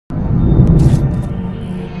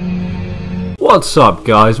What's up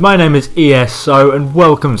guys, my name is ESO and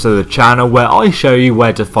welcome to the channel where I show you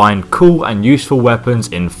where to find cool and useful weapons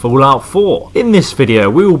in Fallout 4. In this video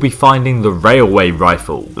we will be finding the railway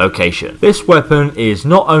rifle location. This weapon is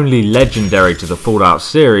not only legendary to the Fallout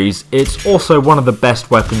series, it's also one of the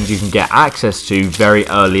best weapons you can get access to very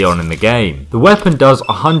early on in the game. The weapon does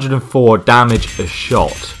 104 damage a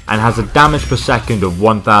shot and has a damage per second of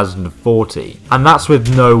 1040, and that's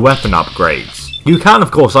with no weapon upgrades. You can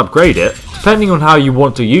of course upgrade it. Depending on how you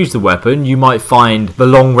want to use the weapon, you might find the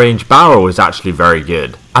long range barrel is actually very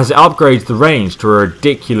good, as it upgrades the range to a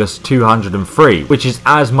ridiculous 203, which is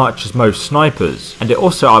as much as most snipers, and it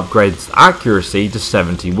also upgrades the accuracy to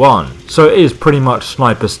 71, so it is pretty much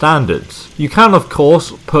sniper standards. You can of course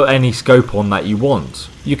put any scope on that you want.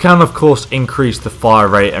 You can of course increase the fire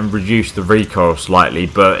rate and reduce the recoil slightly,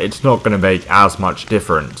 but it's not going to make as much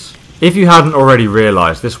difference. If you hadn't already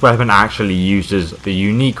realised, this weapon actually uses the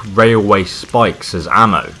unique railway spikes as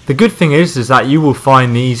ammo. The good thing is that you will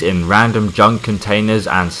find these in random junk containers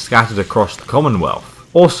and scattered across the Commonwealth.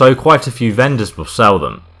 Also, quite a few vendors will sell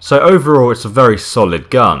them. So overall it's a very solid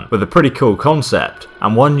gun with a pretty cool concept,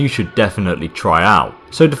 and one you should definitely try out.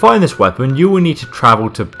 So to find this weapon you will need to travel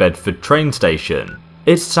to Bedford train station.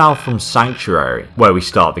 It's south from Sanctuary, where we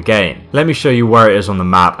start the game. Let me show you where it is on the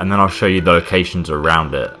map and then I'll show you the locations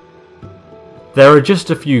around it. There are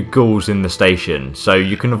just a few ghouls in the station, so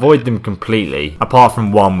you can avoid them completely, apart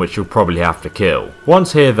from one which you'll probably have to kill.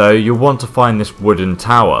 Once here though, you'll want to find this wooden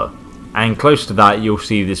tower, and close to that you'll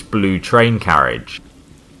see this blue train carriage.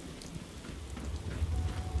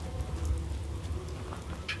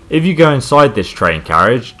 If you go inside this train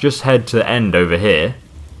carriage, just head to the end over here,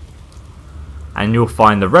 and you'll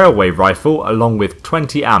find the railway rifle along with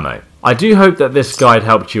 20 ammo. I do hope that this guide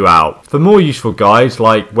helped you out. For more useful guides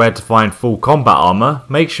like where to find full combat armor,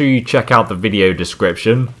 make sure you check out the video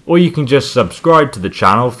description, or you can just subscribe to the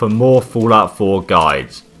channel for more Fallout 4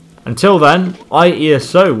 guides. Until then, I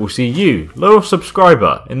ESO will see you, loyal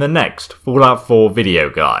subscriber, in the next Fallout 4 video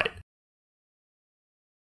guide.